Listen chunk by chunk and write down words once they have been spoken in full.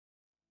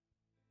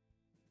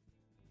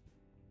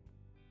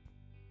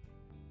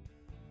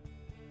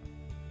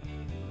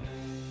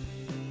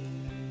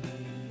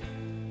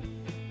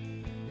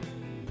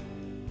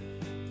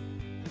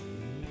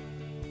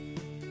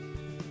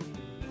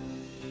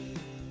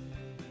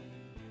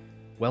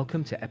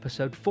Welcome to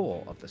episode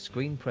 4 of the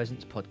Screen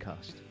Presence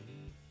podcast.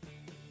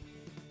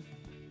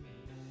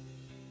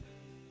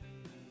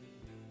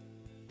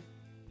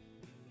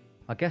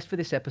 Our guest for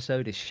this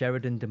episode is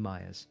Sheridan de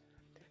Myers.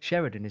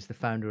 Sheridan is the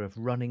founder of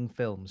Running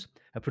Films,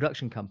 a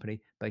production company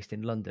based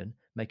in London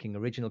making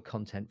original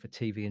content for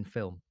TV and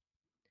film.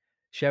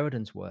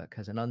 Sheridan's work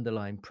has an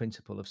underlying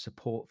principle of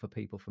support for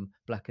people from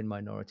Black and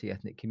minority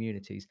ethnic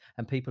communities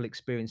and people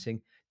experiencing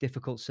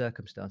difficult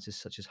circumstances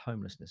such as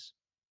homelessness.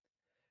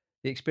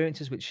 The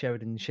experiences which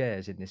Sheridan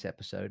shares in this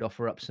episode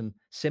offer up some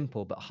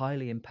simple but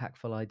highly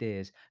impactful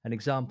ideas and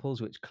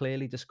examples which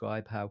clearly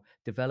describe how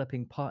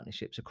developing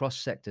partnerships across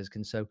sectors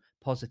can so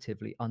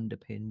positively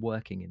underpin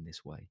working in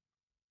this way.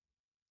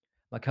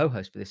 My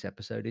co-host for this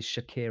episode is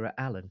Shakira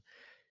Allen.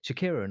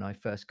 Shakira and I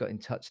first got in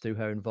touch through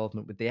her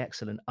involvement with the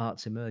excellent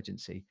Arts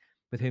Emergency,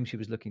 with whom she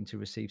was looking to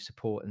receive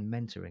support and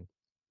mentoring.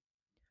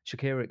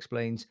 Shakira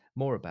explains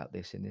more about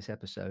this in this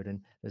episode, and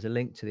there's a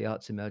link to the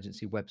Arts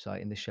Emergency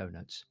website in the show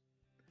notes.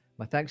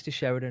 My thanks to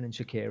Sheridan and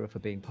Shakira for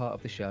being part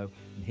of the show,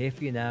 and here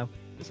for you now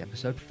is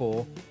episode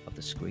 4 of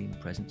the Screen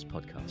Presence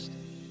podcast.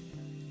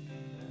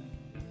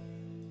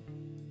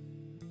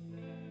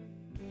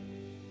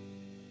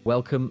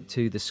 Welcome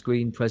to the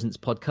Screen Presence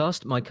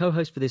podcast. My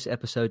co-host for this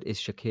episode is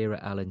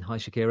Shakira Allen. Hi,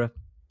 Shakira.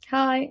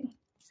 Hi.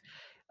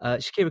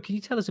 Shakira, can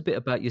you tell us a bit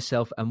about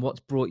yourself and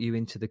what's brought you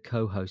into the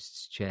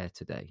co-host's chair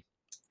today?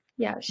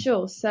 Yeah,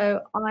 sure.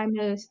 So I'm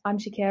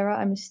Shakira.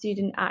 I'm a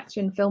student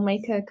actor and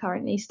filmmaker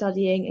currently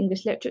studying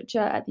English literature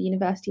at the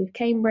University of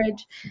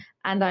Cambridge,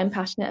 and I'm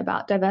passionate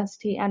about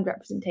diversity and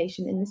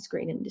representation in the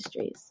screen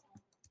industries.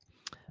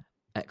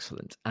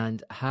 Excellent.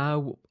 And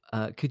how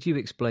could you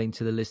explain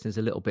to the listeners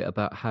a little bit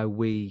about how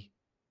we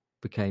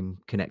became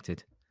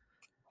connected?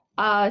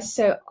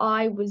 So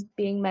I was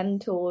being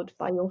mentored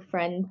by your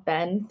friend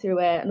Ben through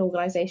an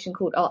organisation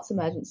called Arts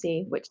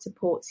Emergency, which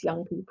supports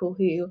young people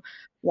who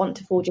want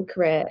to forge a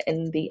career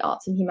in the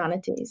arts and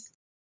humanities.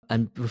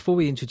 And before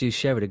we introduce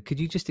Sheridan, could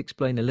you just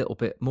explain a little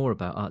bit more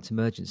about Arts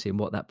Emergency and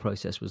what that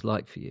process was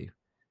like for you?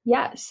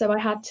 Yeah, so I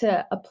had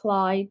to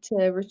apply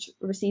to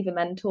receive a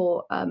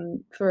mentor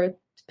for a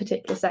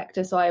particular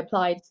sector. So I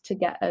applied to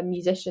get a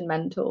musician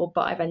mentor,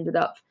 but I've ended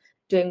up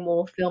doing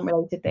more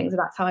film-related things. And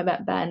that's how I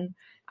met Ben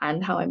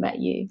and how I met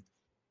you.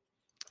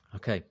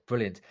 Okay,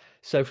 brilliant.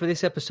 So for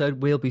this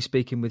episode, we'll be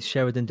speaking with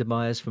Sheridan de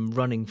Myers from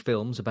Running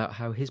Films about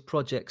how his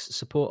projects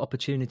support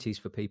opportunities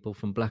for people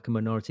from Black and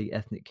minority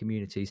ethnic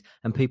communities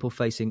and people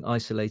facing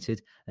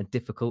isolated and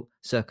difficult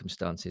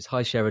circumstances.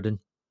 Hi, Sheridan.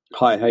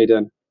 Hi, how you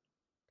doing?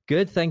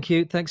 Good, thank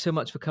you. Thanks so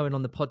much for coming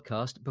on the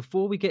podcast.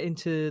 Before we get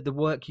into the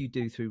work you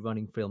do through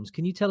Running Films,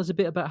 can you tell us a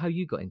bit about how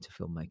you got into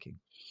filmmaking?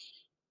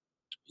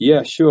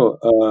 Yeah, sure.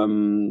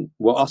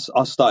 Well,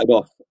 I started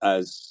off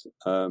as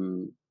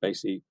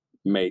basically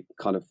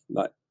kind of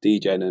like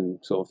DJing and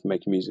sort of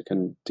making music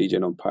and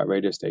DJing on pirate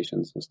radio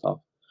stations and stuff.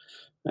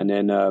 And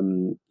then,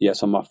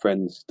 some of my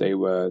friends, they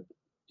were,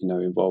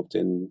 involved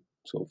in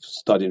sort of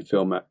studying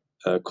film at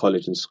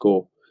college and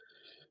school.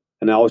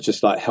 And I was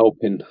just like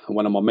helping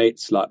one of my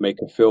mates like make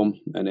a film.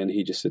 And then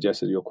he just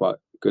suggested, you're quite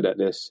good at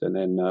this. And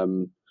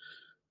then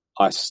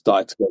I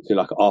started to go to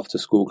like an after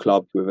school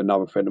club with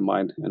another friend of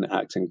mine and an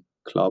acting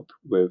club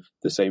with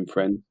the same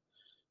friend.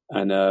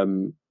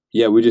 And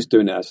we're just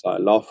doing it as like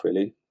a laugh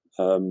really.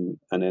 And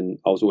then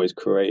I was always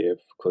creative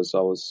because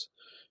I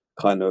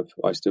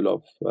used to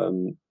love,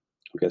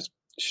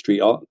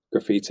 street art,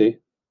 graffiti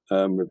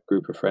with a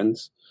group of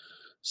friends.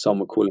 Some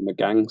would call them a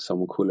gang,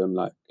 some would call them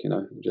like,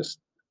 just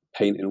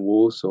painting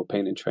walls or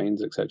painting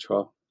trains,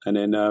 etc. And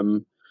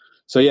then,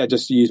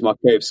 just use my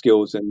creative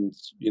skills and,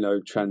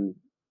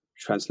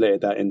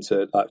 translated that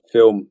into like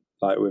film,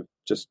 like with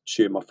just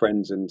shooting my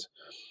friends and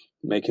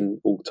making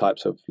all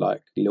types of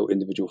like little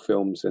individual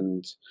films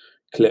and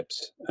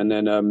clips. And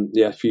then,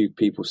 a few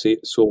people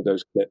saw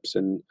those clips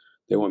and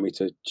they want me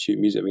to shoot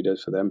music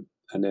videos for them.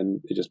 And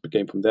then it just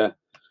became from there.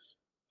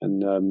 And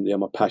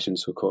my passion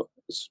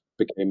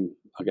became,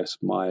 I guess,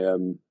 my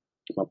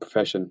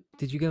profession.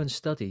 Did you go and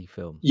study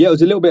film? Yeah, it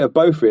was a little bit of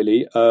both,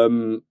 really.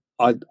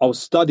 I was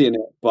studying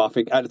it, but I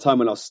think at the time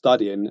when I was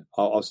studying,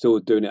 I was still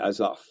doing it as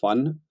like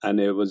fun, and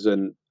it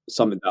wasn't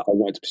something that I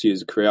wanted to pursue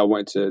as a career. I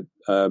wanted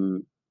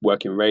to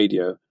work in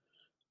radio,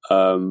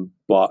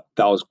 but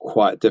that was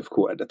quite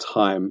difficult at the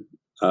time.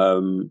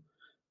 And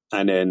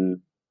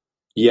then,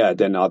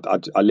 then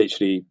I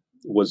literally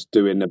was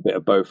doing a bit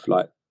of both,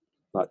 like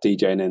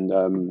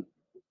DJing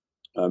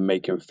and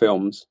making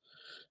films,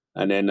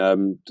 and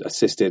then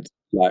assisted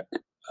like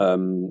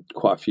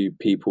quite a few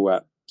people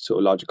at sort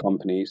of larger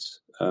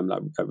companies,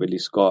 like at Ridley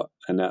Scott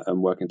and at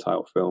Working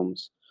Title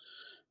Films.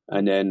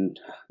 And then,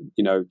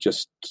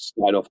 just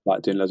started off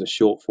like doing loads of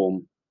short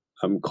form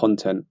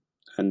content,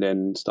 and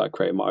then started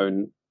creating my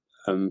own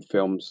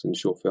films and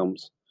short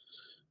films.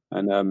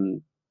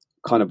 And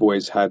kind of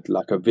always had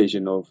like a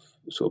vision of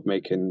sort of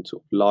making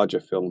sort of larger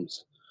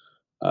films.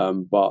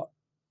 But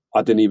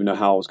I didn't even know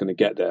how I was going to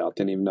get there. I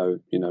didn't even know,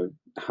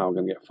 how I'm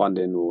going to get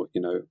funding or,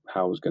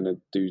 how I was going to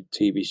do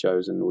TV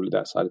shows and all of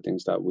that side of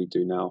things that we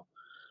do now.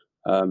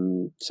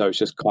 So it's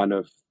just kind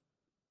of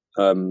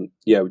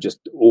were just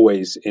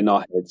always in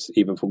our heads,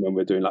 even from when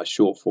we're doing like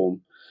short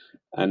form.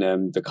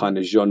 And the kind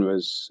of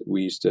genres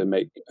we used to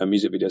make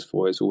music videos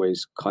for is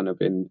always kind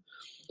of in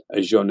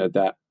a genre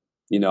that,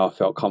 I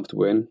felt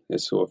comfortable in.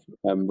 It's sort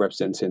of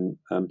representing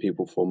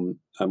people from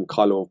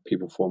color,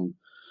 people from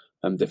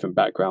different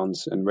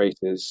backgrounds and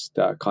races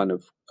that are kind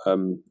of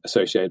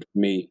associated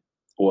with me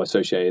or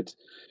associated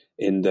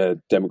in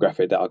the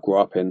demographic that I grew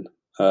up in.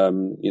 I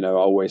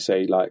always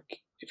say,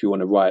 like, if you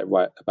want to write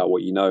about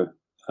what you know.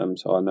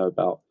 So I know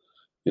about,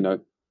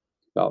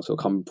 about sort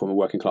of coming from a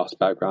working class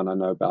background. I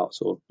know about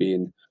sort of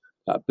being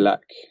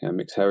black and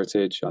mixed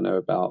heritage. I know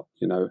about,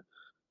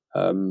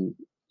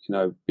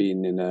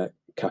 being in a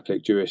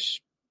Catholic, Jewish,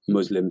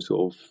 Muslim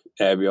sort of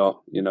area.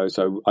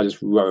 So I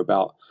just wrote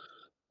about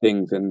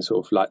things and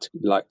sort of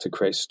like to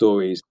create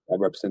stories that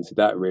represented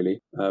that really,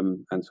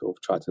 and sort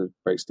of try to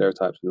break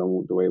stereotypes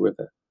along the way with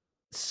it.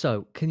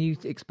 So, can you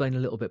explain a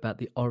little bit about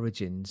the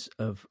origins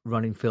of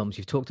running films?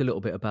 You've talked a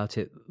little bit about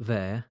it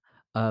there.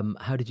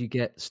 How did you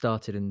get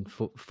started in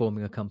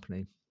forming a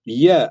company?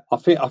 Yeah, I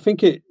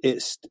think it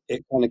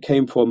kind of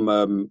came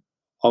from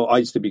I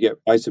used to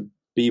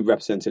be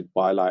represented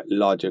by like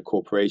larger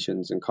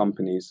corporations and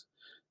companies,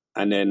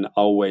 and then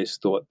I always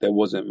thought there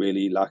wasn't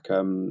really like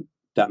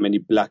that many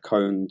black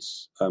owned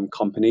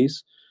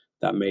companies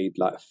that made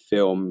like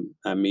film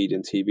and media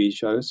and TV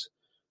shows,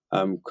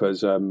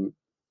 because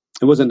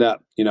it wasn't that,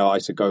 I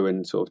used to go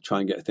and sort of try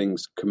and get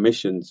things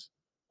commissioned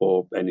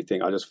or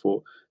anything. I just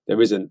thought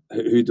there isn't,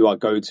 who do I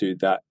go to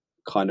that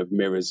kind of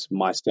mirrors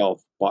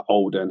myself, but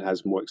older and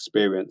has more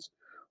experience,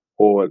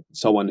 or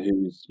someone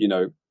who's,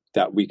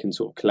 that we can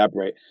sort of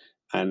collaborate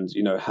and,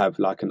 have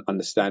like an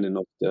understanding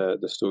of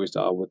the stories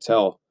that I would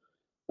tell.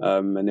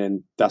 And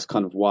then that's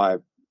kind of why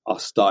I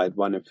started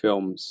running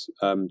films,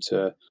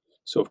 to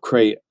sort of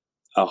create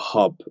a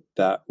hub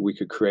that we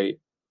could create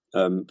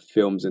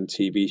films and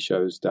TV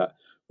shows that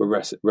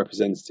were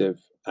representative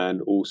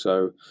and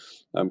also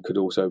could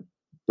also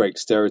break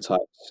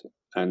stereotypes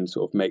and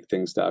sort of make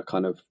things that are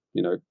kind of,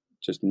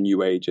 just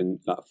new age and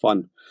like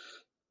fun.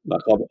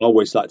 Like I've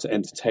always liked to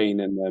entertain,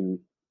 and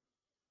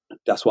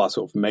that's why I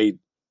sort of made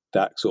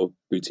that sort of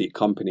boutique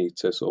company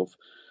to sort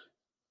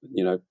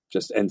of,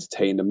 just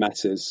entertain the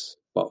masses,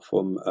 but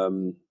from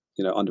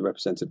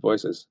underrepresented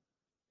voices.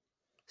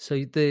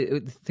 So,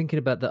 thinking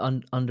about the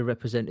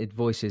underrepresented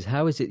voices,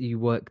 how is it you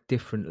work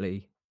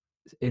differently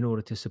in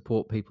order to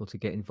support people to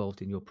get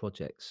involved in your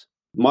projects?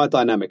 My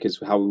dynamic is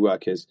how we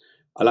work is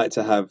I like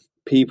to have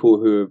people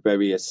who are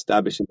very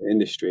established in the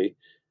industry,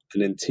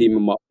 and then team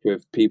them up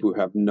with people who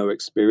have no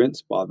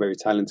experience but are very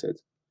talented,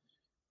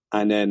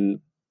 and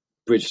then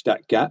bridge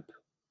that gap.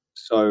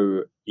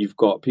 So you've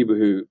got people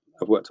who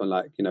have worked on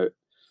like,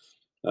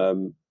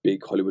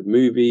 big Hollywood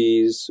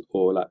movies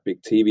or like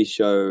big TV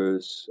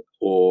shows,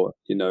 or,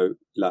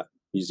 like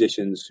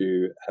musicians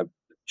who have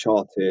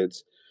charted,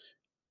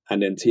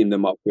 and then team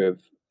them up with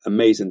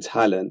amazing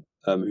talent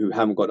who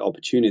haven't got the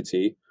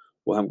opportunity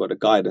or haven't got the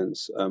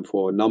guidance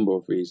for a number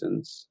of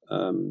reasons,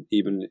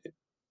 even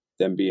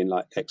them being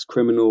like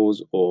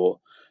ex-criminals, or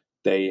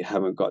they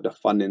haven't got the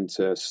funding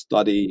to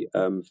study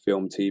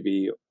film,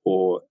 TV,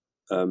 or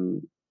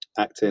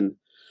acting,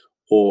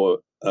 or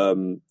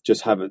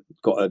just haven't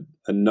got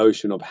a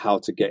notion of how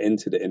to get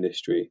into the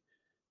industry.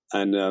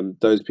 And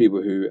those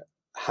people who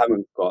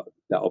haven't got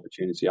that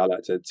opportunity, I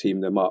like to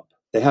team them up.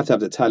 They have to have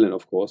the talent,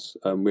 of course,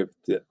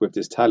 with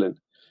this talent,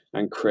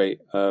 and create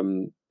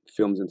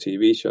films and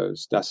TV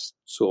shows. That's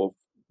sort of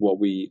what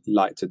we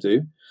like to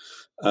do.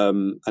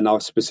 And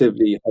I'll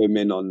specifically home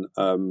in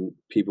on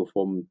people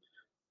from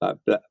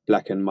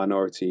black and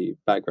minority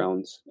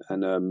backgrounds,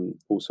 and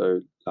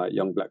also like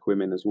young black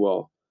women as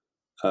well.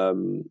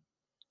 And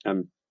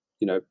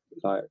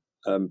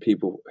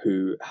people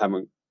who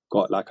haven't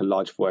got like a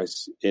large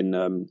voice in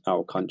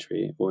our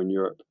country or in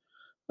Europe,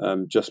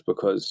 just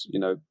because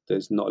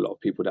there's not a lot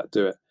of people that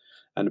do it,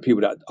 and the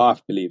people that I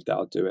believe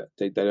that'll do it,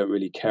 they don't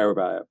really care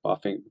about it. But I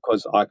think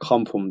because I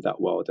come from that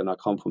world and I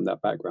come from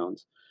that background,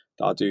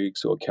 that I do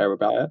sort of care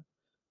about it,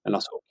 and I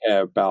sort of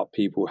care about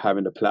people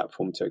having the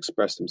platform to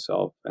express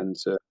themselves and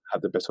to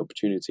have the best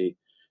opportunity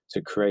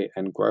to create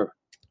and grow.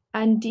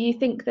 And do you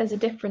think there's a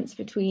difference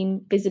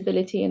between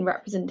visibility and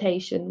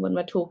representation when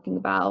we're talking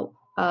about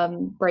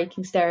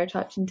breaking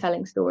stereotypes and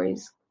telling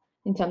stories,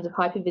 in terms of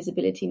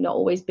hypervisibility not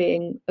always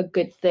being a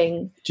good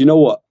thing? Do you know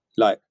what?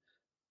 Like,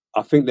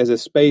 I think there's a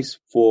space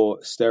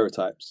for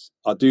stereotypes.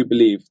 I do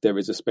believe there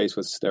is a space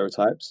for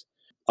stereotypes.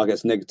 I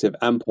guess negative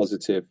and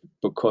positive,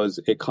 because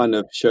it kind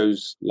of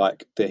shows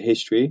like the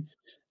history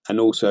and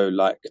also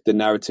like the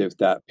narrative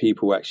that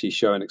people actually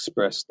show and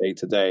express day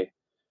to day.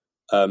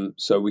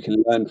 So we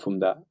can learn from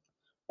that.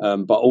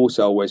 But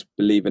also always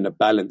believe in a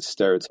balanced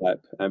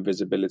stereotype and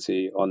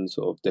visibility on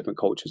sort of different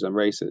cultures and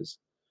races.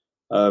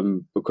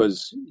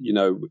 Because,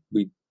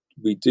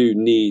 we do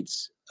need,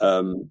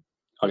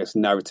 I guess,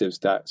 narratives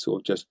that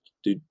sort of just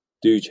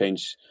do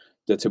change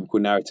the typical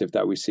narrative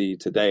that we see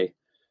today.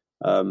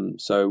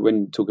 So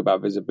when you talk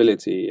about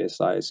visibility,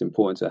 it's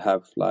important to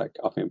have like,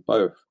 I think,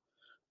 both.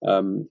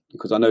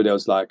 Because I know there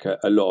was like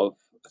a lot of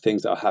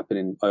things that are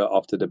happening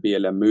after the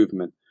BLM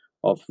movement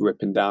of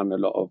ripping down a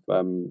lot of,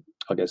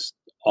 I guess,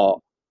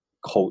 art,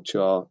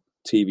 culture,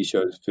 TV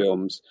shows,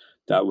 films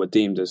that were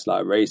deemed as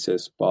like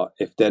racist. But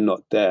if they're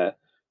not there,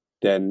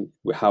 then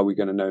how are we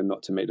going to know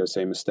not to make those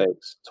same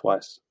mistakes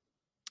twice?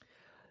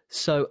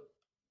 So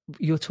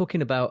you're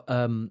talking about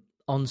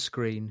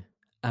on-screen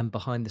and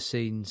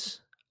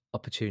behind-the-scenes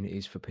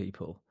opportunities for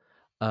people.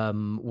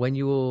 When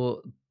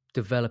you're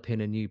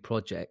developing a new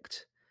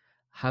project,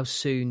 how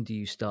soon do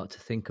you start to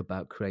think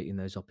about creating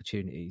those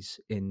opportunities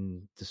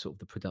in the sort of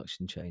the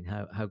production chain?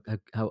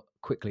 How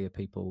quickly are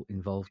people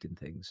involved in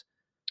things?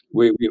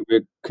 We're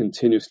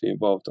continuously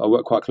involved. I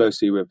work quite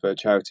closely with a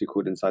charity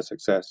called Inside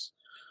Success,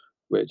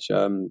 which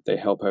they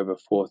help over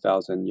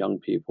 4,000 young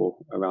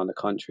people around the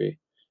country,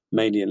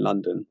 mainly in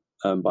London,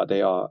 but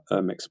they are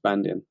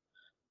expanding.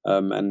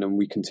 And then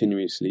we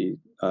continuously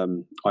are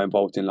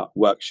involved in like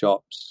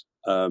workshops,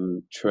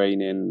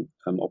 training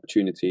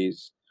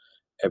opportunities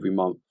every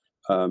month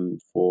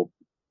for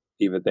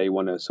either they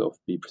want to sort of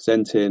be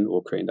presenting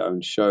or creating their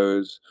own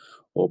shows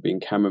or being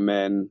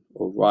cameramen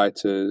or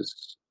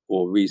writers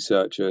or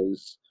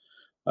researchers.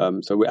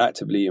 So we're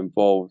actively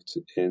involved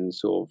in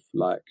sort of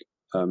like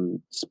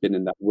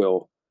spinning that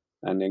wheel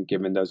and then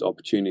giving those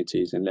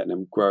opportunities and letting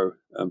them grow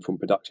from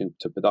production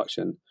to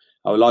production.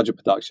 Our larger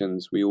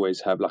productions, we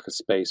always have like a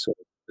space sort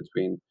of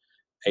between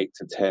 8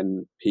 to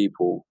 10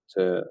 people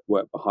to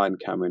work behind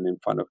camera and in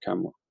front of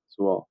camera as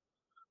well.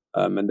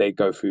 And they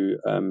go through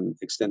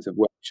extensive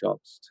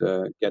workshops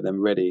to get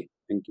them ready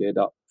and geared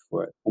up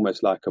for it,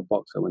 almost like a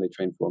boxer when they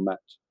train for a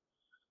match.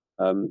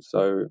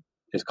 So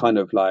it's kind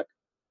of like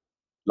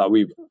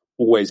we've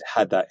always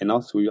had that in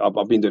us.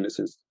 I've been doing it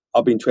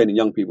I've been training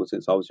young people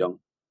since I was young.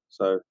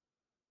 So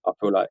I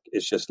feel like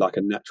it's just like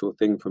a natural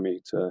thing for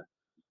me to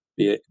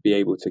be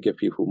able to give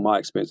people my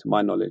experience and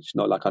my knowledge.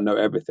 Not like I know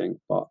everything,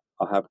 but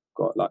I have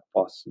got like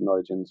vast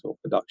knowledge in sort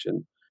of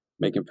production,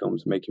 making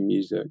films, making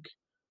music,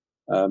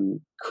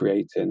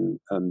 creating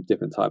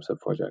different types of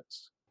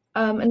projects.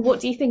 And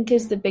what do you think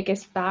is the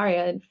biggest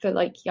barrier for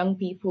like young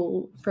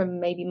people from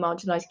maybe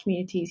marginalized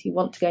communities who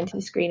want to go into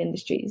the screen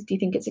industries? Do you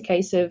think it's a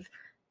case of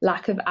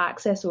lack of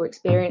access or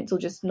experience, or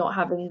just not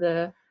having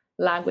the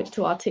language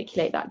to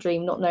articulate that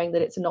dream, not knowing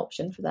that it's an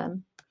option for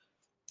them?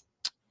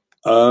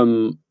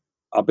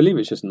 I believe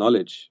it's just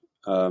knowledge.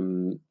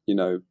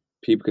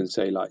 People can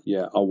say like,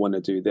 yeah, I want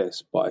to do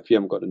this, but if you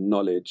haven't got the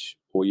knowledge,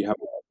 or you haven't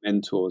got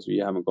mentors, or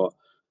you haven't got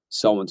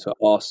someone to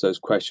ask those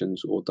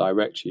questions or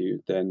direct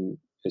you, then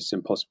it's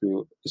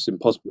impossible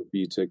for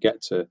you to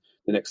get to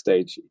the next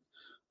stage.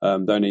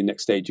 The only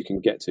next stage you can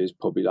get to is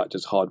probably like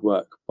just hard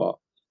work. But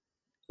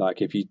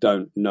like if you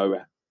don't know,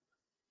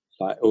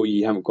 like, or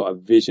you haven't got a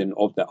vision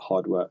of that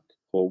hard work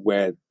or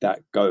where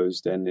that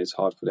goes, then it's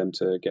hard for them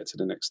to get to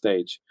the next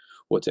stage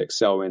or to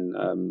excel in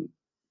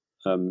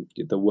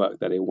the work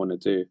that they want to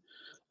do.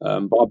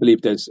 But I believe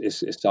it's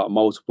like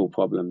multiple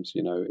problems.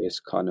 It's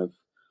kind of,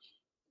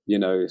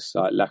 it's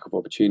like lack of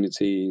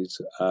opportunities,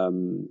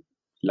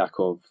 lack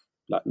of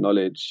like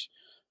knowledge.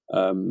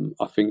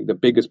 I think the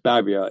biggest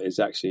barrier is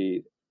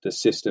actually the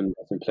system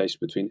that's in place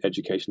between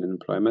education and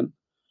employment,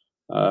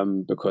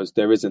 because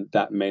there isn't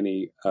that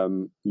many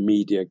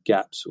media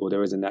gaps, or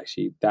there isn't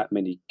actually that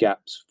many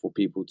gaps for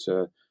people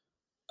to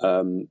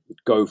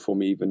go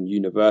from even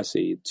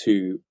university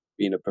to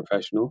being a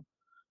professional.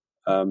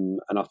 And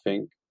I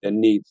think there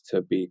needs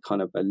to be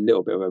kind of a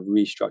little bit of a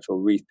restructure or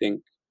rethink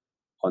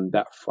on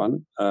that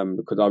front,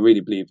 because I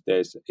really believe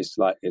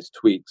it's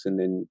tweaks, and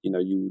then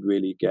you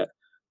really get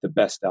the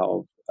best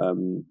out of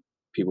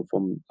people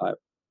from like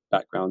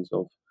backgrounds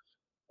of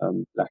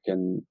Black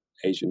and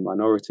Asian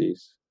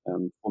minorities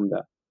from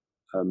that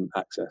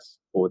access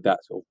or that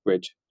sort of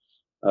bridge.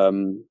 But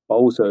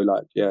also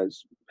like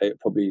it's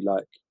probably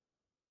like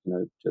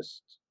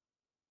just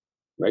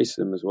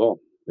racism as well.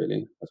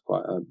 Really, that's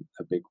quite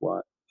a big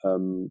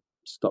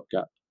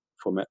stopgap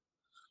from it.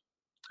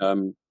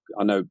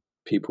 I know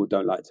people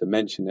don't like to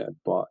mention it,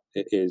 but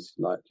it is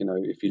like,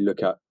 if you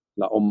look at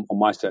like on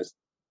my sets,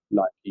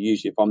 like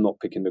usually if I'm not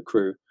picking the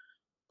crew,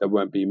 there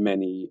won't be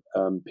many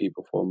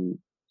people from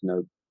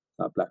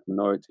like Black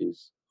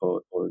minorities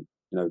or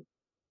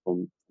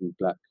from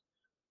Black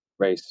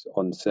race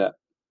on set.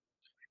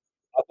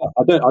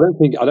 I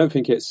don't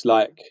think it's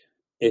like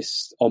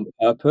it's on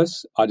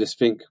purpose. I just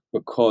think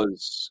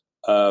because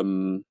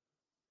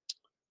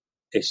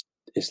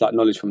it's like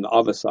knowledge from the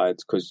other side,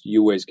 because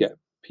you always get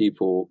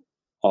people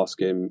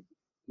asking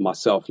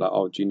myself like,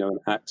 oh, do you know an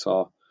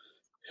actor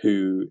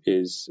who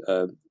is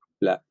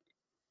Black,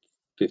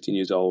 15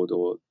 years old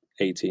or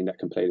 18 that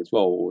can play this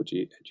role, or do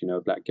you know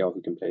a Black girl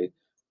who can play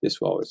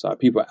this role? It's like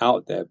people are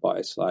out there, but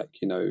it's like,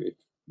 if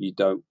you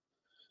don't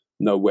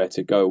know where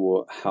to go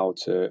or how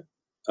to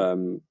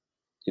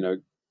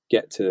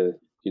get to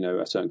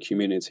a certain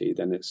community,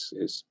 then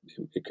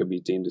it could be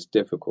deemed as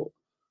difficult.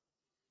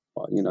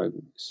 But I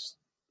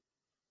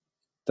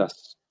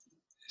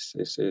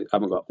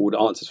haven't got all the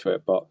answers for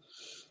it, but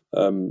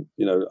I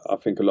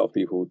think a lot of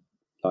people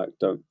like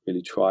don't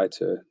really try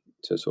to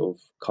sort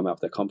of come out of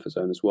their comfort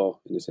zone as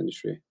well in this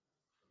industry.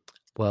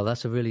 Well,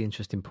 that's a really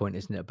interesting point,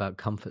 isn't it, about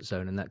comfort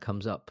zone, and that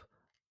comes up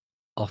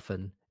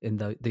often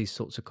in these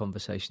sorts of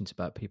conversations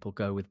about people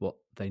go with what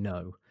they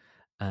know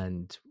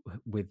and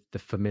with the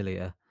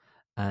familiar,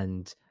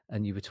 and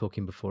you were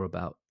talking before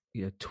about,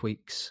 you know,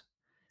 tweaks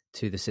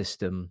to the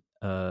system,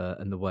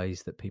 and the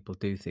ways that people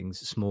do things,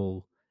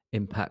 small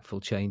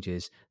impactful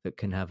changes that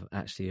can have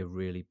actually a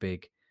really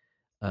big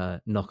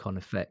knock-on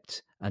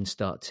effect and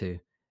start to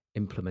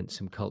implement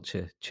some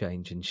culture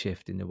change and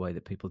shift in the way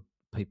that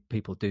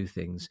people do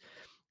things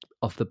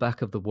off the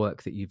back of the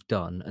work that you've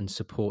done and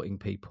supporting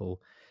people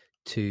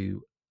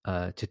to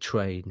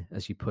train,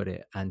 as you put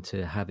it, and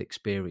to have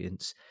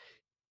experience.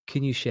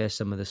 Can you share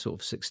some of the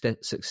sort of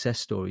success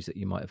stories that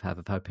you might have had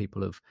of how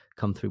people have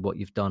come through what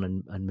you've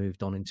done and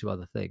moved on into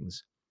other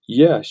things?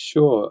 Yeah,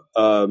 sure.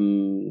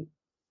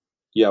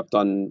 Yeah, I've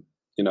done,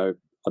 I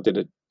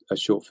did a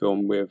short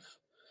film with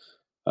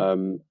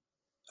um,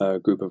 a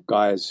group of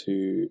guys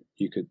who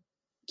you could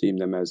deem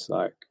them as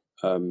like,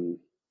 I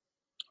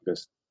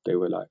guess they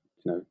were like,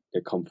 they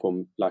come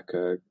from like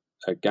a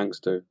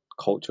gangster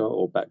culture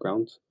or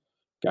background,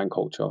 gang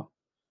culture.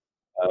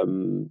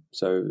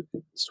 So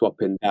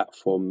swapping that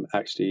from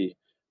actually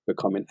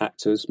becoming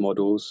actors,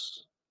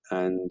 models,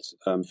 and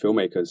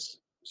filmmakers.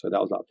 So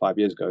that was like 5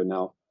 years ago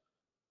now.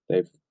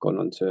 They've gone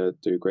on to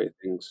do great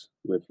things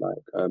with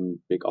like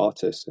big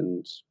artists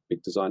and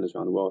big designers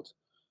around the world.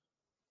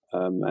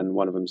 And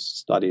one of them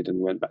studied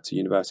and went back to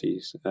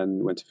universities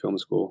and went to film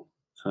school.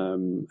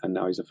 And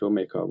now he's a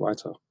filmmaker, a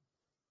writer.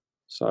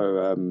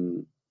 So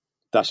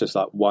that's just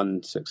like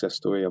one success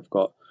story. I've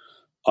got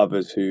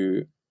others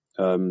who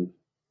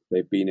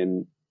they've been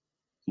in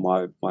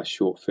my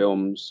short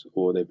films,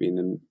 or they've been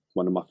in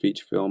one of my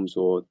feature films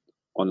or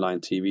online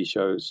TV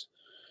shows.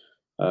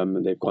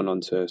 And they've gone on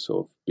to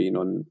sort of being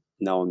on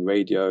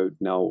radio,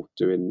 now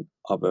doing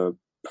other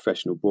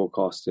professional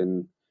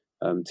broadcasting,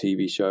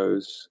 TV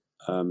shows.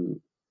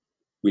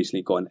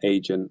 Recently got an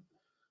agent.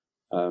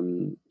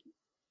 Um,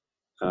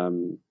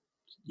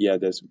 yeah,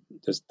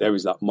 there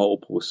is like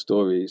multiple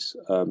stories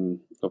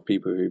of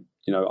people who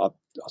I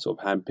sort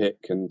of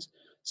handpick and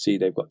see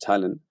they've got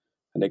talent,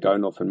 and they're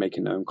going off and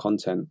making their own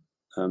content,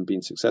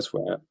 being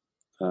successful at it,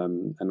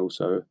 and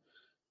also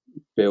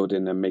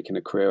building and making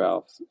a career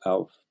out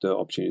of the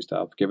opportunities that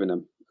I've given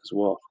them as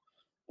well.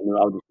 And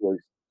I'll just always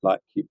like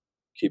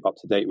keep up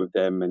to date with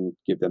them and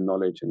give them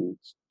knowledge and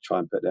try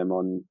and put them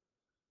on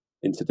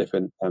into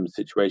different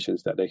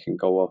situations that they can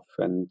go off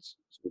and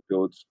sort of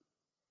build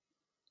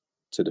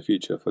to the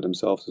future for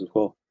themselves as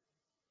well.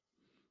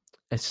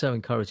 It's so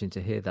encouraging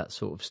to hear that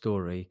sort of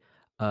story.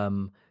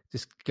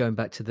 Just going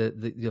back to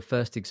the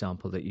first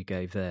example that you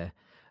gave there,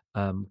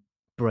 um,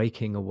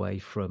 breaking away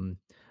from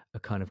a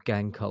kind of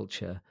gang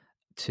culture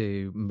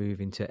to move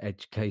into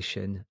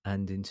education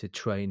and into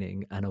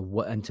training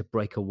and to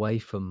break away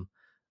from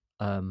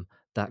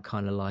that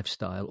kind of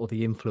lifestyle or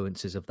the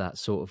influences of that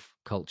sort of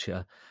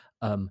culture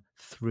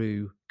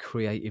through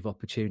creative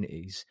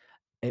opportunities.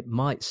 It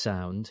might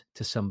sound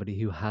to somebody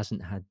who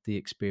hasn't had the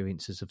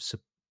experiences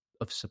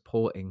of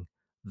supporting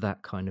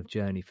that kind of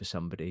journey for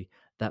somebody,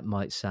 that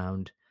might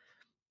sound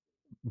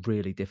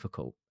really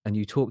difficult. And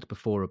you talked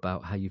before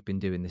about how you've been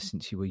doing this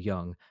since you were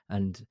young,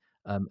 and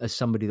as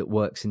somebody that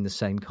works in the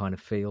same kind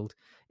of field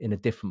in a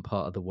different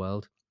part of the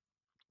world,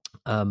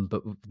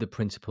 but the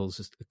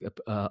principles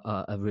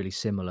are really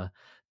similar.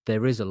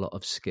 There is a lot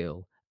of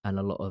skill and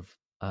a lot of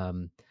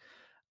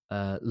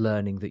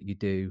learning that you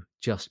do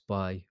just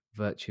by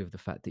virtue of the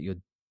fact that you're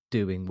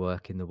doing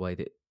work in the way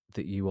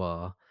that you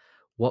are.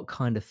 What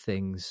kind of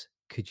things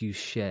could you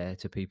share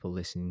to people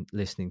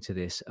listening to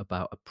this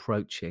about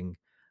approaching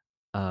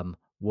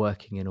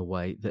working in a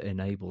way that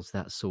enables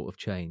that sort of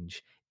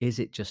change? Is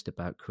it just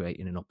about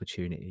creating an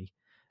opportunity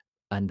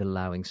and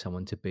allowing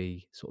someone to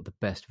be sort of the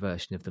best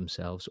version of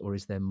themselves, or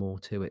is there more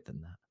to it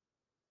than that?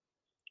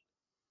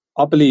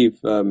 I believe,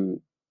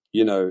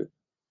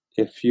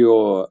 if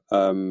you're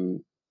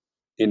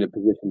in a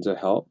position to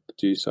help,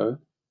 do so.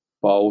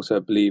 But I also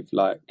believe,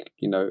 like,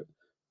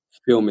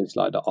 film is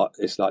like the art,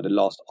 it's like the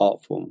last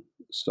art form.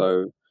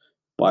 So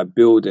by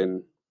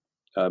building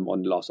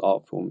on the last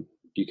art form,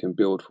 you can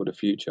build for the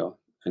future,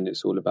 and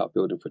it's all about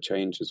building for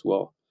change as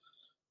well.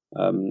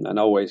 And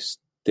I always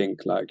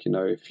think, like,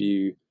 if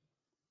you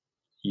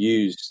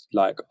use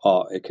like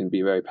art, it can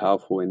be very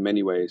powerful in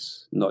many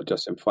ways, not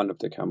just in front of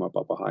the camera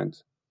but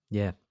behind.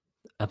 Yeah,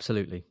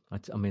 absolutely.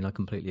 I mean, I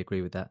completely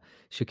agree with that.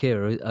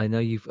 Shakira, I know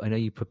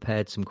you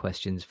prepared some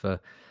questions for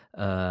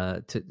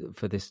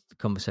this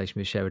conversation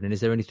with Sheridan. Is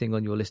there anything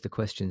on your list of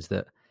questions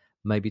that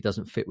maybe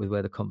doesn't fit with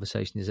where the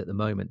conversation is at the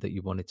moment that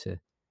you wanted to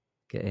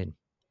get in?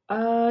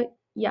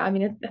 Yeah, I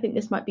mean, I think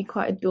this might be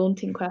quite a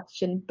daunting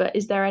question, but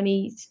is there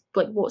any,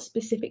 like, what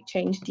specific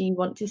change do you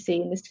want to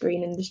see in the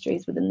screen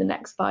industries within the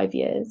next 5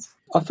 years?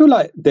 I feel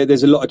like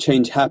there's a lot of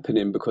change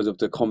happening because of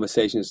the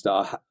conversations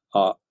that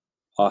are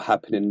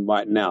happening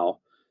right now.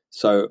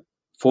 So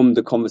from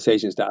the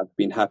conversations that have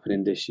been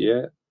happening this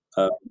year,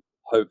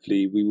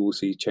 hopefully we will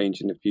see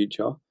change in the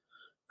future.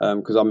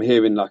 because I'm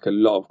hearing like a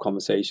lot of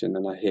conversation,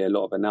 and I hear a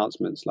lot of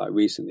announcements like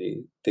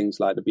recently, things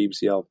like the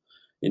BBC are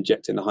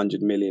injecting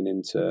 100 million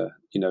into,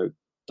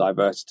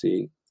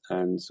 diversity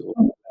and sort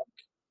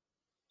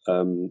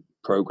of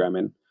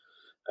programming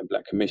and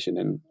black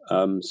commissioning.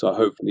 So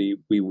hopefully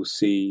we will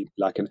see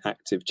like an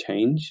active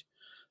change.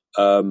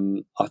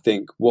 I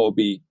think what will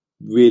be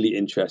really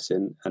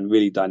interesting and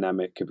really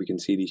dynamic if we can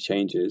see these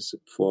changes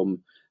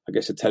from, I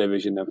guess, a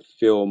television and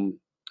film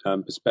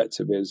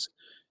perspective is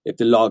if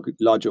the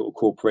larger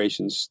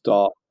corporations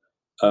start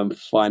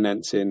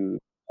financing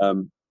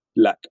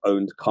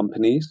black-owned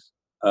companies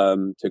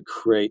to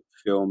create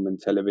film and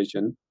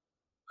television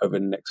over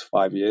the next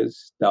 5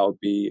 years. That would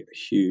be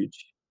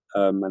huge,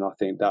 and I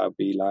think that would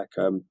be like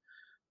you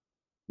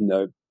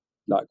know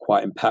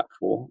quite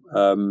impactful.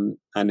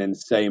 And then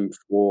same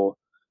for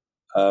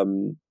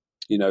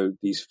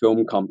these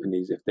film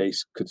companies, if they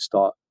could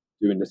start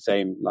doing the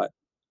same, like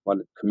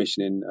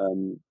commissioning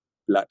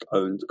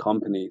black-owned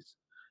companies,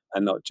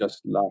 and not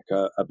just like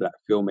a black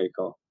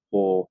filmmaker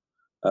or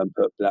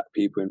put black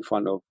people in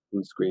front of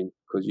on screen,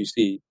 because you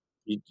see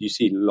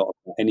a lot of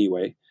that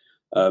anyway.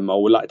 I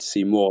would like to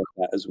see more of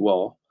that as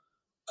well.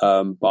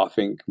 But I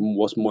think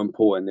what's more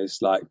important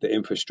is like the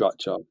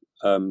infrastructure.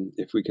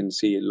 If we can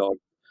see a lot of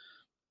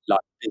like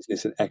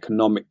business and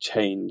economic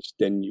change,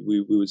 then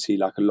we would see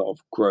like a lot of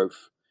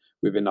growth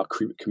within our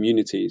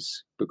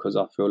communities, because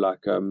I feel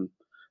like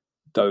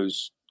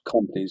those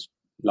companies,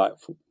 like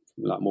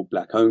more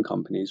black-owned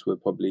companies,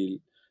 would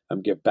probably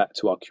give back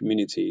to our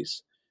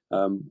communities,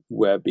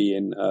 where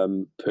being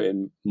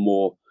putting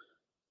more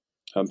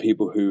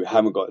people who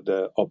haven't got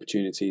the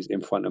opportunities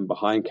in front and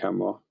behind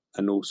camera,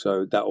 and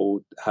also that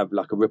will have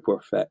like a ripple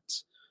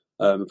effect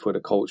for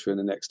the culture in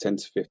the next 10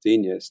 to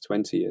 15 years,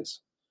 20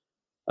 years.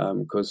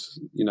 Because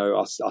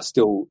I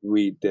still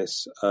read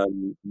this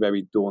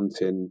very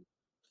daunting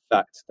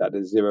fact that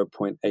there's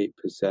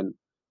 0.8%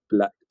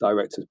 black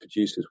directors,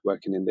 producers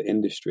working in the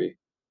industry.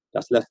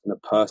 That's less than a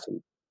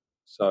person.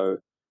 So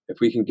if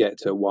we can get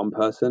to one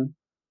person,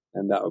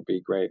 then that would be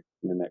great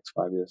in the next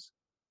 5 years.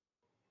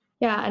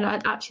 Yeah, and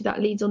actually that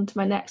leads on to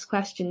my next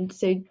question.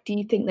 So do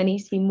you think there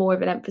needs to be more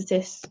of an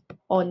emphasis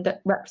on the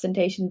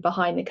representation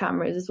behind the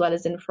cameras as well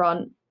as in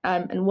front?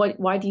 And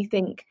why do you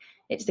think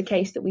it's the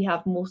case that we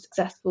have more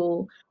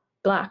successful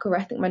black or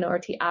ethnic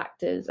minority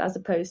actors as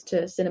opposed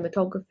to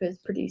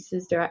cinematographers,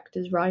 producers,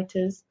 directors,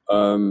 writers?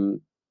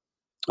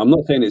 I'm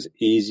not saying it's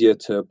easier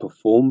to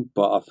perform,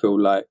 but I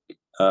feel like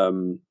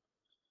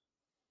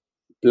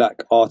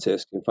black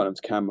artists in front of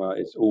the camera,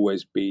 it's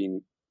always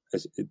been,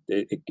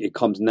 it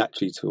comes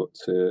naturally to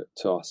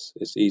us.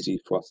 It's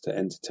easy for us to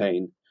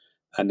entertain,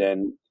 and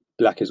then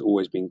black has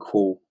always been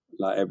cool,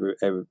 like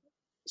ever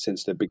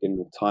since the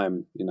beginning of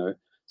time.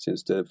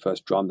 Since the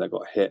first drum that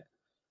got hit.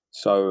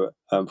 So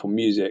for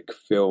music,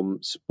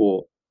 film,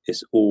 sport,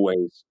 it's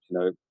always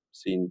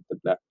seen the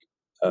black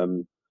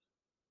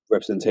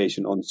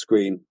representation on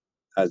screen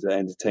as an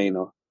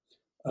entertainer.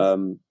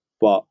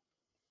 But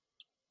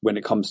when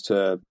it comes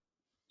to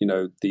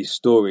these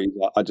stories,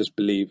 I just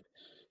believe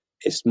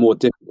it's more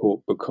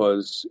difficult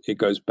because it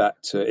goes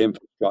back to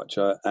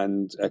infrastructure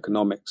and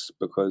economics,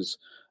 because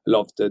a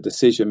lot of the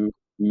decision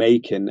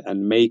making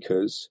and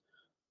makers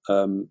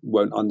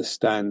won't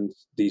understand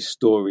these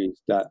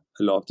stories that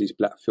a lot of these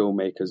black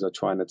filmmakers are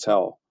trying to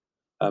tell.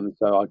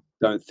 So I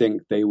don't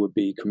think they would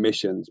be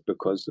commissioned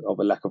because of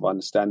a lack of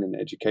understanding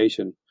and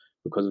education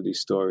because of these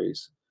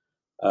stories.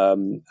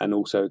 And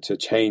also to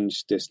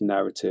change this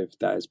narrative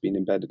that has been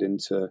embedded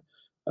into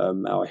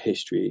our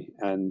history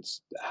and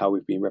how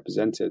we've been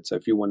represented. So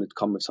if you wanted to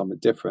come with something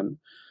different,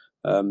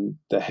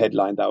 the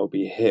headline that would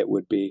be hit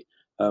would be,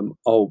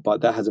 oh,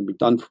 but that hasn't been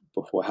done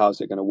before. How's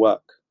it going to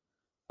work?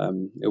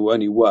 It will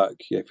only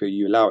work if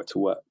you allow it to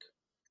work.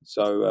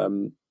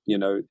 So,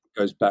 it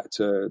goes back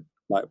to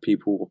like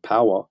people with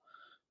power,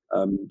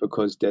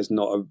 because there's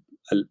not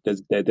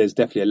there's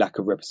definitely a lack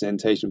of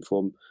representation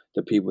from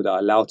the people that are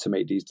allowed to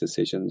make these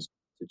decisions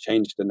to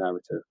change the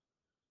narrative.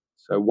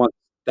 So once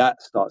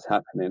that starts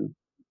happening,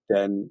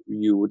 then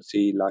you would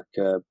see like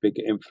a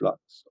bigger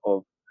influx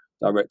of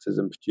directors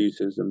and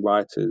producers and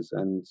writers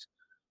and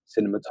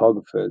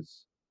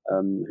cinematographers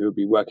who will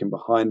be working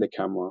behind the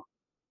camera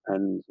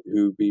and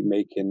who will be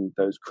making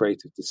those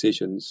creative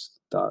decisions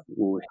that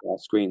will hit our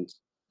screens.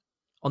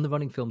 On the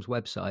Running Films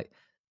website,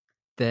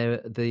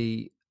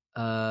 you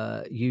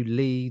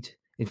lead.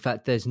 In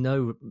fact, there's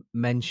no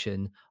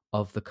mention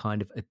of the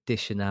kind of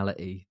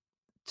additionality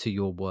to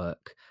your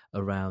work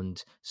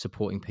around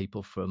supporting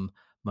people from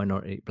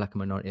black and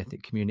minority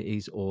ethnic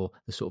communities, or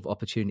the sort of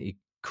opportunity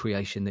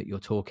creation that you're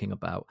talking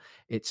about.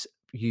 It's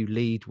you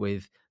lead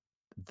with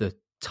the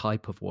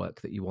type of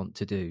work that you want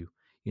to do,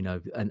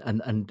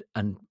 and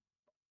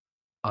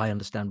I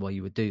understand why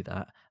you would do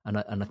that, and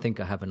I think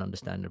I have an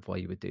understanding of why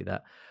you would do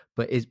that.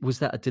 But was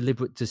that a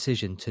deliberate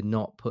decision to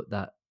not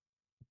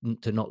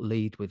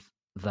lead with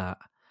that,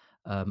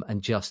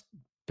 and just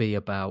be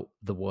about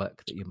the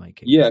work that you're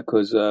making? Yeah,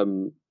 because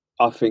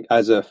I think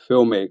as a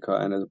filmmaker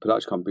and as a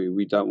production company,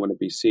 we don't want to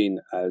be seen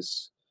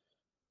as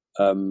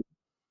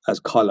as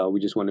color. We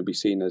just want to be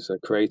seen as a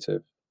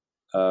creative.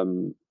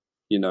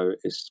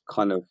 It's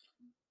kind of,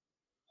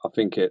 I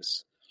think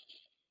it's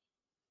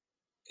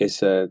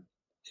a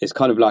it's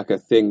kind of like a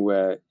thing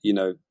where,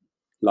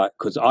 like,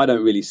 because I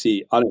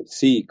don't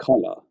see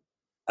color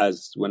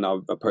as when I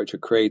approach a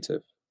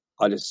creative.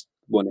 I just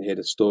want to hear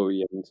the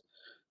story and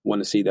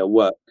want to see their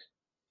work,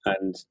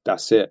 and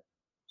that's it.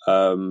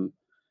 And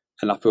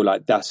I feel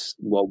like that's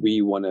what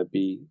we want to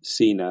be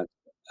seen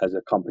as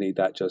a company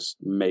that just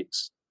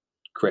makes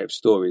creative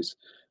stories.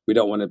 We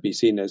don't want to be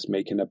seen as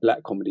making a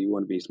black comedy. We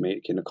want to be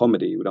making a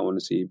comedy. We don't want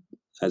to see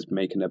as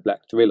making a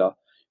black thriller.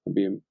 We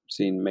be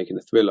seen making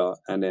a thriller,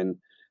 and then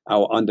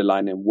our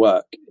underlying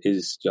work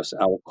is just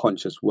our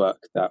conscious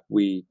work that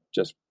we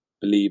just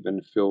believe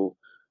and feel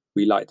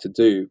we like to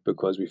do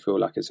because we feel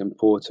like it's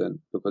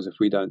important. Because if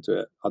we don't do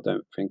it, I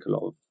don't think a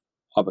lot of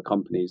other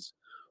companies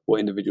or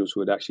individuals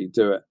would actually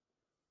do it.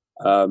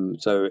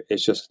 So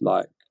it's just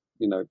like,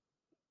 I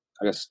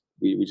guess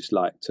we just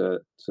like to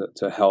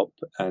help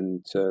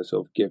and to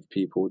sort of give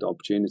people the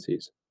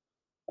opportunities.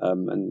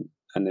 And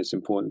it's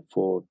important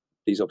for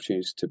these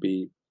opportunities to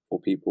be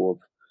for people of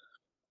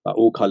like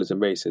all colours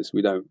and races.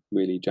 We don't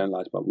really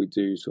generalize, but we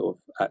do sort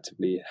of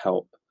actively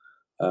help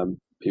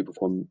people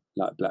from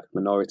like black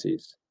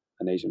minorities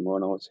and Asian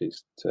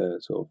minorities to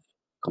sort of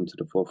come to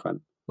the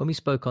forefront. When we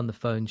spoke on the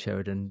phone,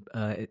 Sheridan,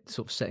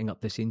 sort of setting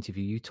up this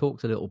interview, you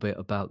talked a little bit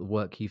about the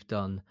work you've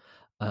done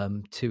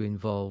to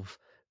involve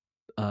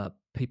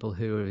people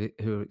who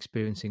are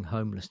experiencing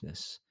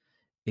homelessness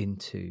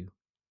into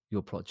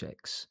your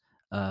projects.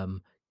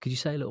 Could you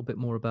say a little bit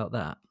more about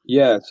that?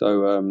 Yeah,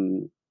 so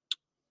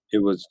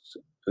it was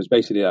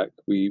basically like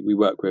we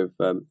work with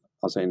I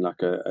was saying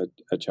like a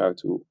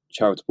charitable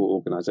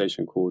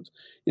organization called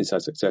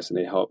Inside Success, and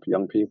they help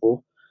young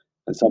people,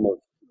 and some of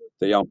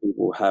the young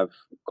people have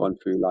gone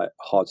through like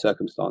hard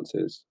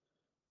circumstances,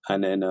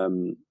 and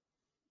then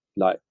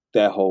like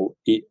their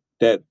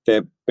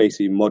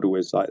basically model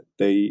is like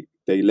they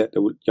let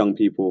the young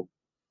people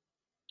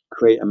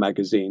create a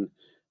magazine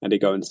and they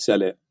go and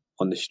sell it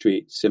on the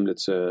street, similar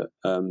to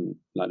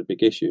like The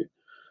Big Issue.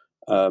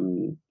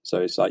 So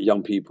it's like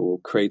young people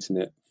creating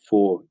it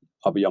for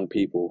other young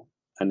people,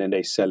 and then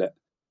they sell it,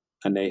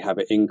 and they have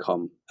an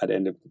income at the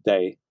end of the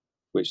day,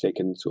 which they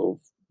can sort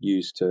of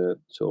use to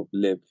sort of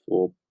live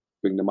or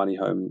bring the money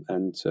home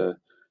and to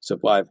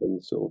survive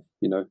and sort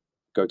of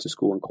go to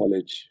school and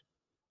college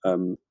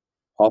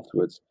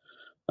afterwards.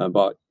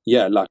 But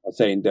yeah, like I was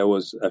saying, there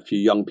was a few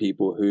young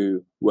people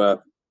who were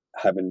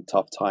having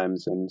tough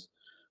times, and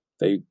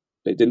they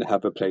didn't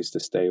have a place to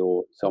stay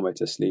or somewhere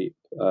to sleep,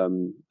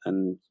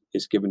 and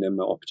it's given them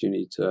an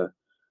opportunity to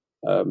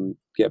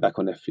get back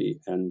on their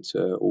feet and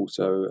to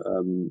also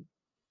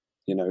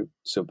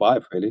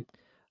survive, really.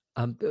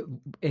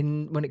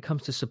 When it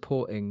comes to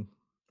supporting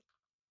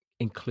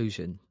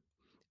inclusion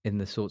in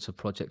the sorts of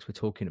projects we're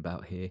talking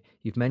about here,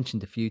 you've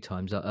mentioned a few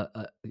times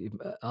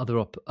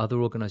other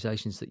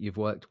organisations that you've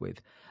worked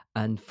with,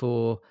 and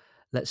for,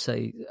 let's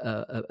say,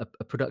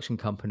 a production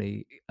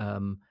company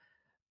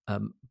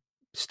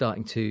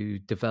starting to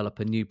develop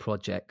a new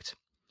project,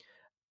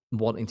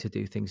 wanting to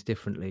do things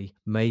differently,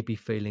 maybe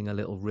feeling a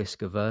little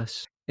risk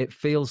averse. It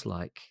feels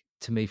like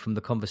to me from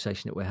the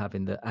conversation that we're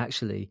having that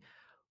actually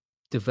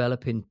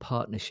developing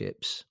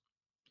partnerships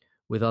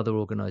with other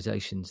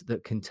organizations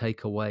that can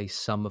take away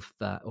some of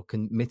that or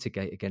can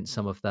mitigate against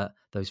some of that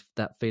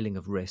feeling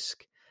of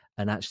risk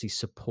and actually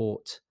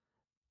support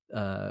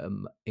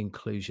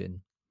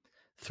inclusion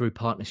through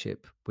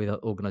partnership with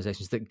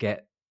organizations that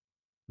get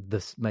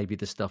maybe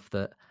the stuff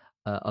that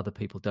other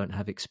people don't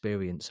have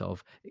experience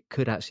of. It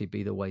could actually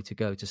be the way to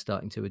go to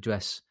starting to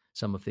address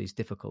some of these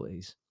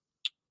difficulties.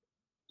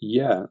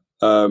 Yeah,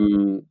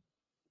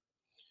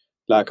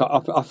 like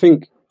I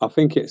think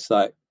it's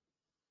like,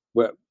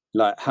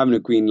 like having a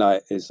green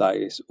light is like,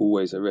 it's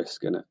always a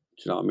risk, isn't it?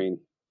 Do you know what I mean?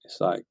 It's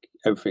like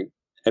everything,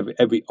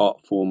 every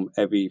art form,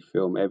 every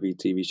film, every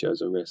TV show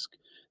is a risk.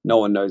 No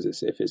one knows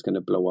if it's going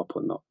to blow up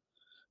or not.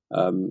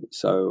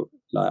 So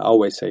like I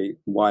always say,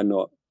 why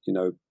not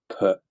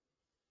put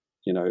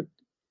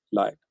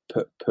like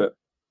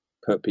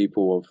put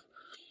people of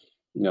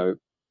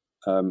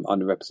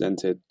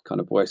underrepresented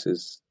kind of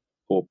voices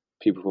or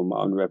people from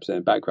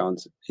underrepresented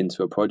backgrounds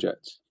into a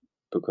project,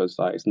 because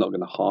like it's not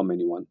going to harm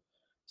anyone.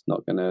 It's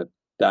not going to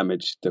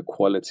damage the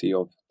quality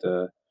of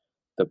the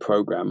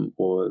program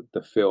or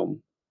the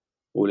film.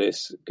 All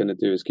it's going to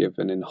do is give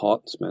an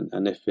enhancement,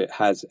 and if it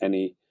has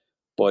any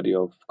body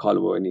of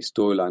color or any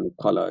storyline of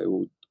color, it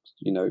will,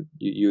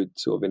 you'd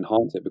sort of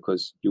enhance it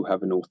because you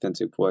have an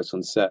authentic voice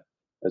on set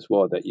as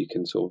well that you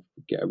can sort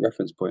of get a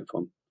reference point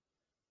from.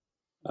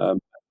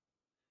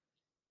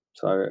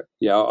 So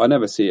yeah, I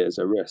never see it as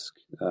a risk,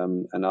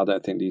 and I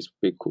don't think these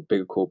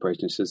bigger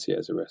corporations should see it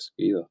as a risk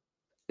either.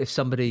 If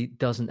somebody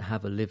doesn't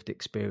have a lived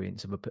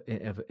experience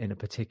in a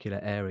particular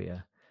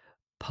area,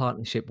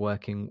 partnership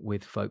working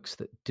with folks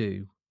that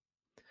do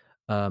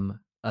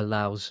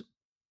allows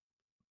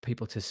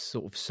people to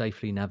sort of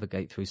safely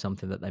navigate through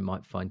something that they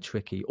might find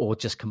tricky or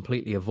just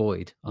completely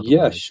avoid Yeah,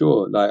 otherwise?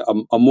 sure. Like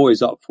I'm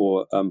always up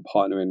for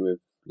partnering with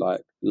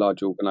like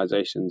large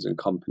organizations and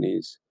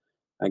companies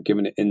and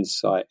giving it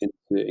insight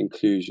into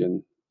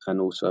inclusion, and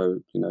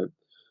also,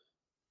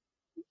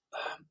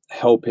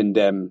 helping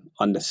them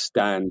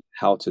understand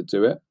how to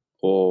do it,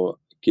 or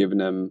giving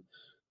them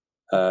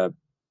a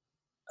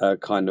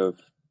kind of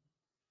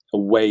a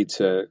way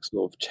to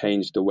sort of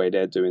change the way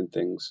they're doing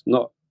things,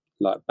 not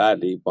like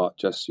badly, but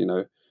just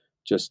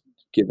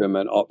give them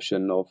an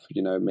option of,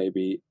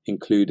 maybe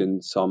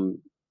including some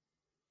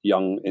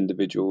young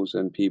individuals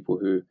and people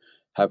who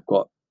have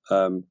got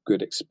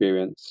good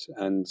experience,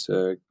 and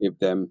to give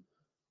them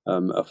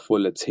a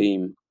fuller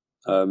team,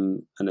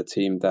 and a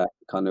team that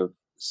kind of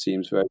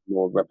seems very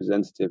more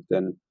representative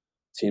than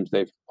teams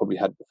they've probably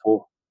had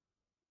before.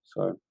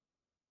 So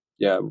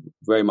yeah,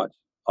 very much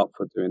up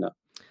for doing that.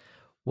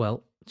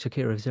 Well,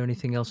 Shakira, is there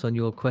anything else on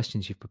your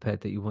questions you've prepared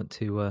that you want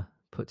to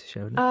put to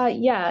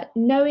Sheridan? Yeah,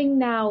 knowing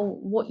now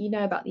what you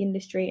know about the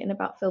industry and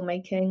about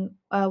filmmaking,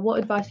 what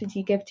advice would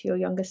you give to your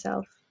younger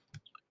self?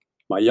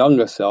 My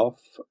younger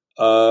self,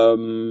 I'll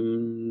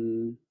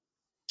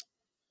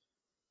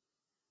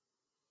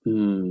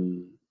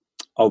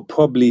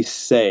probably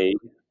say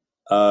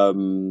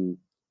to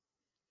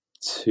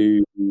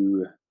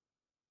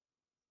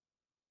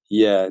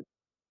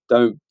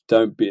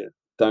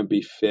don't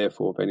be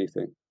fearful of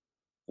anything.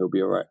 It'll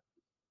be all right.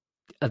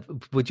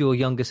 Would your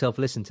younger self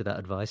listen to that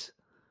advice?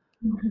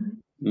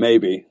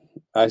 Maybe.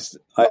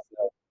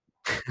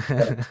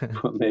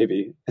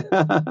 Maybe.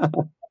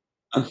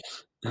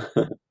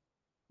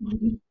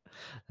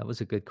 That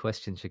was a good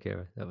question,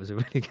 Shakira. That was a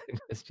really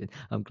good question.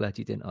 I'm glad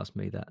you didn't ask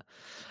me that.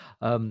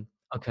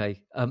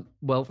 Okay.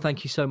 Well,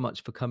 thank you so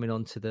much for coming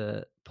on to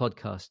the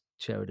podcast,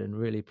 Sheridan.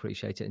 Really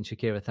appreciate it. And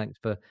Shakira, thanks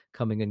for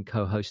coming and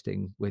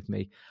co-hosting with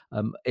me.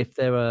 If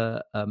there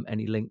are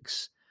any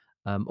links,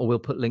 or we'll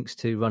put links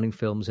to running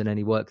films and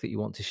any work that you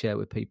want to share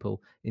with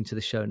people into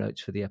the show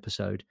notes for the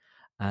episode.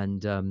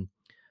 And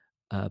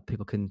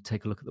people can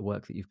take a look at the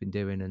work that you've been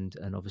doing, and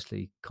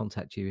obviously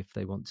contact you if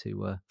they want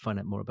to find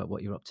out more about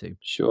what you're up to.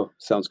 Sure.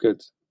 Sounds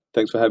good.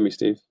 Thanks for having me,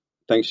 Steve.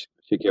 Thanks,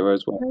 Shakira,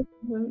 as well.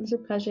 It was a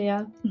pleasure,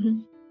 yeah.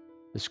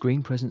 The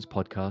Screen Presence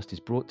podcast is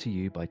brought to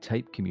you by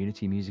Tape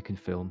Community Music and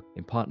Film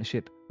in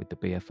partnership with the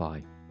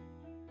BFI.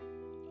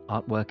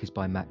 Artwork is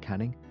by Matt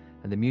Canning,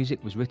 and the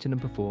music was written and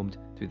performed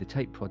through the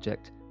Tape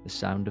project, The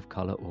Sound of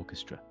Colour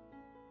Orchestra.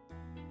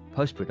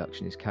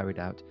 Post-production is carried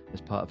out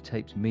as part of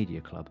Tape's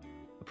Media Club,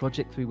 a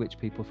project through which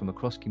people from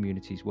across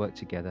communities work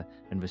together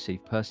and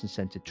receive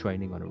person-centred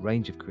training on a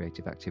range of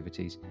creative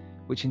activities,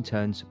 which in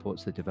turn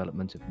supports the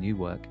development of new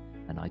work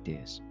and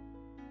ideas.